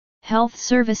Health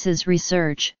Services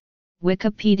Research,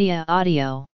 Wikipedia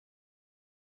Audio.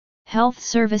 Health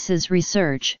Services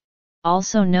Research,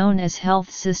 also known as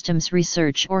Health Systems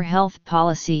Research or Health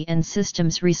Policy and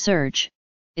Systems Research,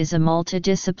 is a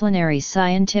multidisciplinary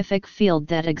scientific field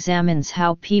that examines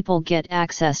how people get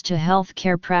access to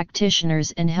healthcare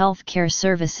practitioners and healthcare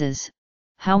services,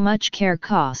 how much care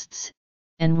costs,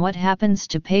 and what happens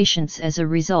to patients as a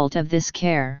result of this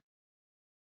care.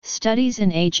 Studies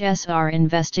in HSR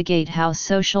investigate how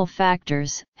social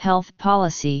factors, health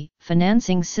policy,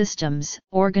 financing systems,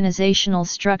 organizational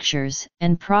structures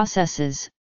and processes,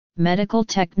 medical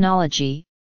technology,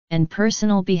 and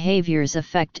personal behaviors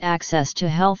affect access to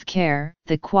health care,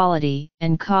 the quality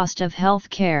and cost of health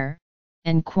care,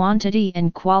 and quantity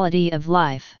and quality of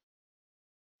life.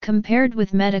 Compared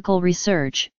with medical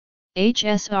research,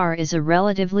 HSR is a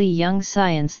relatively young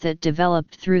science that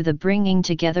developed through the bringing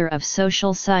together of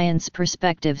social science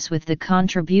perspectives with the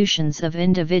contributions of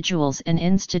individuals and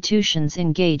institutions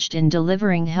engaged in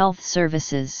delivering health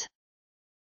services.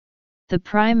 The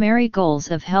primary goals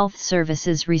of health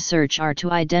services research are to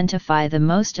identify the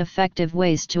most effective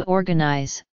ways to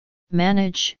organize,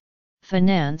 manage,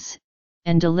 finance,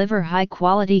 and deliver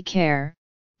high-quality care,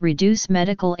 reduce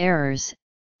medical errors,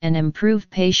 and improve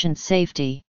patient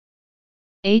safety.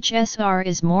 HSR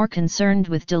is more concerned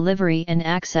with delivery and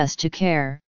access to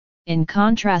care, in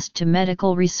contrast to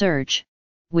medical research,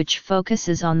 which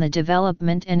focuses on the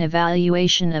development and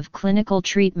evaluation of clinical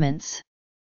treatments.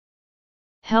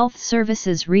 Health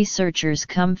services researchers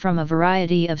come from a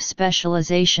variety of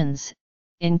specializations,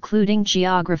 including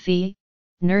geography,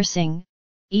 nursing,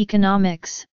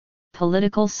 economics,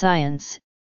 political science,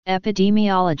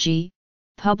 epidemiology,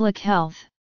 public health,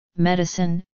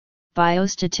 medicine,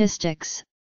 biostatistics,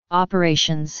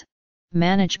 operations,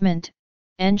 management,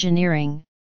 engineering,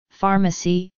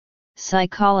 pharmacy,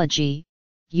 psychology,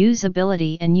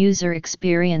 usability and user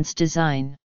experience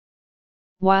design.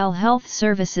 While health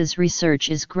services research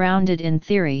is grounded in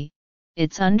theory,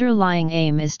 its underlying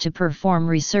aim is to perform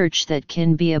research that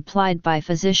can be applied by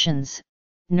physicians,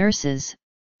 nurses,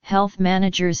 health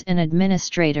managers and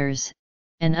administrators,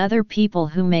 and other people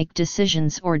who make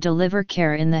decisions or deliver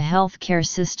care in the healthcare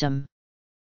system.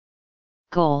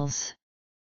 Goals.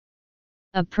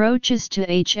 Approaches to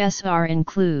HSR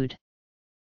include: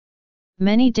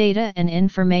 many data and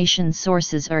information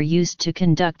sources are used to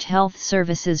conduct health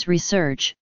services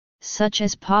research, such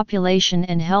as population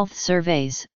and health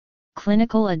surveys,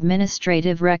 clinical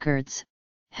administrative records,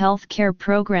 healthcare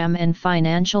program and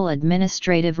financial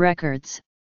administrative records,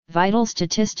 vital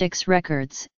statistics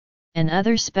records, and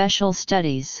other special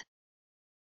studies.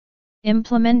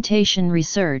 Implementation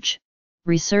research,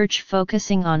 research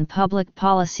focusing on public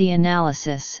policy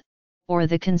analysis, or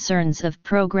the concerns of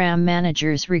program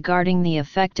managers regarding the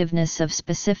effectiveness of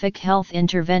specific health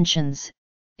interventions.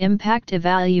 Impact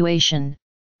evaluation,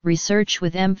 research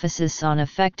with emphasis on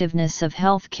effectiveness of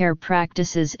healthcare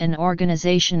practices and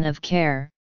organization of care,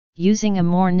 using a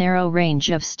more narrow range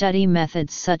of study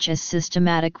methods such as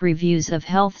systematic reviews of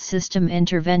health system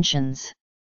interventions.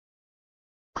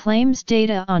 Claims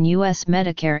data on U.S.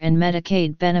 Medicare and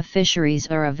Medicaid beneficiaries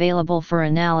are available for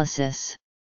analysis.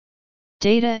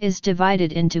 Data is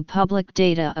divided into public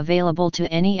data available to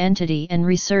any entity and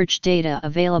research data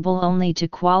available only to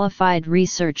qualified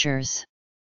researchers.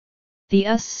 The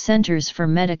U.S. Centers for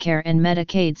Medicare and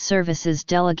Medicaid Services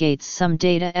delegates some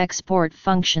data export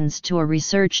functions to a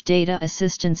Research Data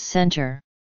Assistance Center.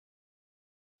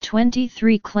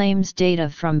 23 claims data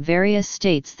from various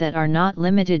states that are not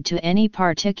limited to any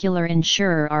particular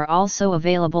insurer are also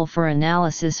available for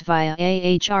analysis via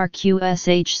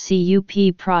AHRQSHCUP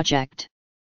project.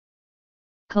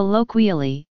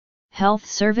 Colloquially, health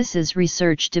services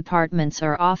research departments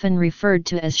are often referred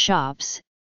to as shops,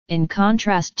 in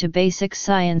contrast to basic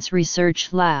science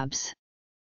research labs.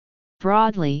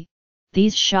 Broadly,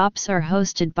 these shops are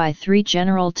hosted by three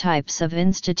general types of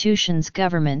institutions: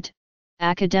 government,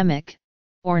 academic,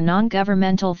 or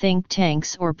non-governmental think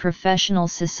tanks or professional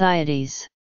societies.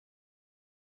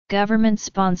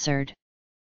 Government-sponsored.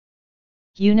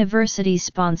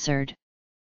 University-sponsored.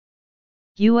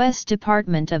 U.S.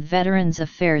 Department of Veterans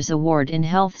Affairs Award in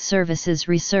Health Services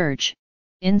Research,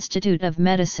 Institute of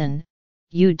Medicine,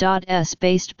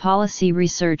 U.S.-based policy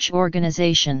research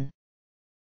organization.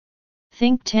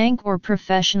 Think tank or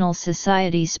professional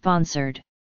society sponsored.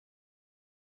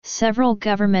 Several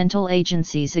governmental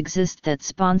agencies exist that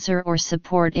sponsor or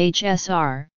support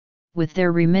HSR, with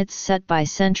their remits set by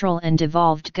central and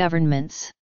devolved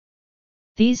governments.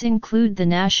 These include the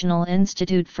National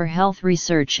Institute for Health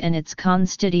Research and its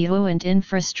constituent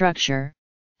infrastructure,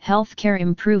 Healthcare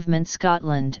Improvement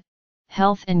Scotland,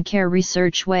 Health and Care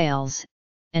Research Wales,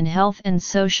 and Health and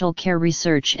Social Care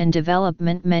Research and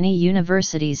Development. Many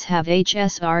universities have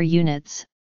HSR units.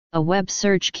 A web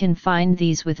search can find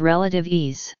these with relative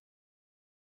ease.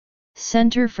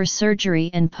 Center for Surgery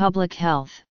and Public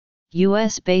Health,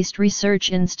 U.S.-based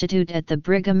research institute at the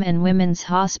Brigham and Women's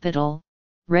Hospital.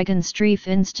 Regenstrief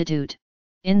Institute,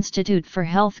 Institute for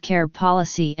Healthcare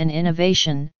Policy and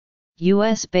Innovation,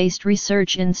 U.S.-based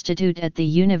research institute at the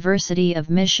University of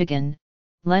Michigan.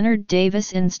 Leonard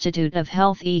Davis Institute of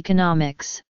Health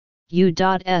Economics,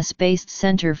 U.S.-based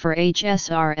Center for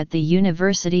HSR at the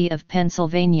University of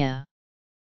Pennsylvania.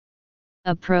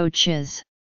 Approaches.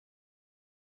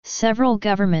 Several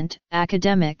government,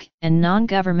 academic, and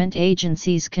non-government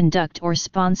agencies conduct or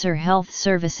sponsor health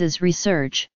services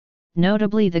research,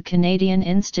 notably the Canadian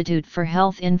Institute for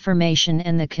Health Information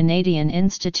and the Canadian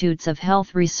Institutes of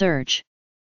Health Research.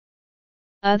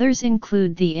 Others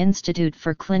include the Institute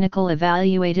for Clinical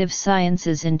Evaluative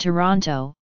Sciences in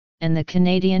Toronto, and the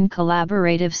Canadian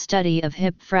Collaborative Study of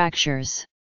Hip Fractures.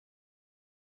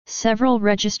 Several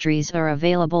registries are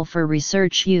available for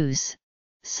research use,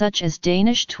 such as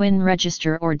Danish Twin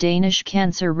Register or Danish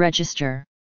Cancer Register.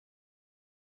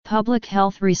 Public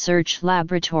Health Research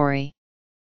Laboratory.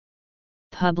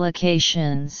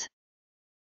 Publications.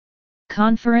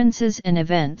 Conferences and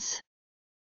events.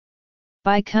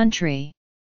 By country.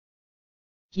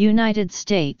 United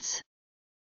States.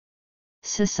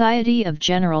 Society of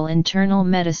General Internal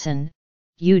Medicine,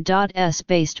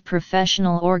 U.S.-based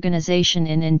professional organization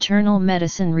in internal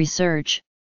medicine research.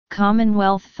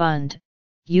 Commonwealth Fund,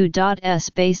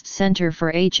 U.S.-based Center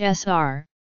for HSR.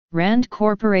 Rand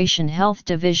Corporation Health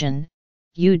Division,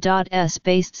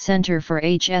 U.S.-based Center for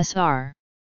HSR.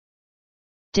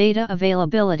 Data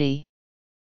availability.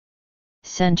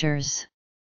 Centers.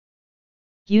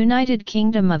 United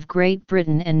Kingdom of Great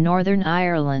Britain and Northern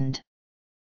Ireland.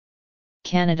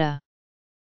 Canada.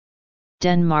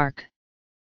 Denmark.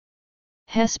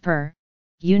 Hesper,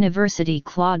 University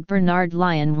Claude Bernard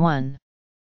Lyon 1.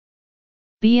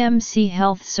 BMC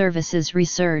Health Services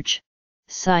Research,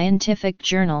 Scientific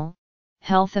Journal,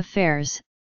 Health Affairs,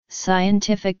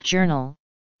 Scientific Journal,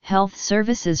 Health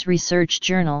Services Research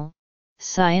Journal,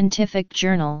 Scientific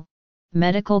Journal,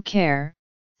 Medical Care,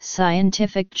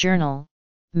 Scientific Journal,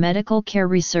 Medical Care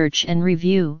Research and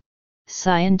Review,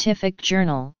 Scientific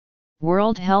Journal,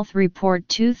 World Health Report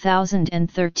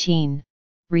 2013,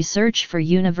 Research for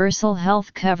Universal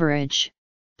Health Coverage,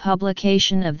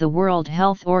 publication of the World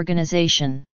Health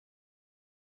Organization.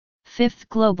 5th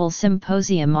Global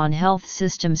Symposium on Health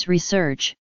Systems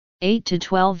Research,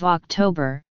 8–12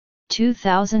 October,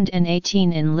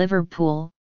 2018 in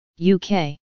Liverpool,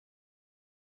 UK.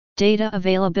 Data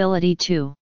availability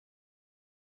to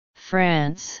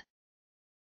France.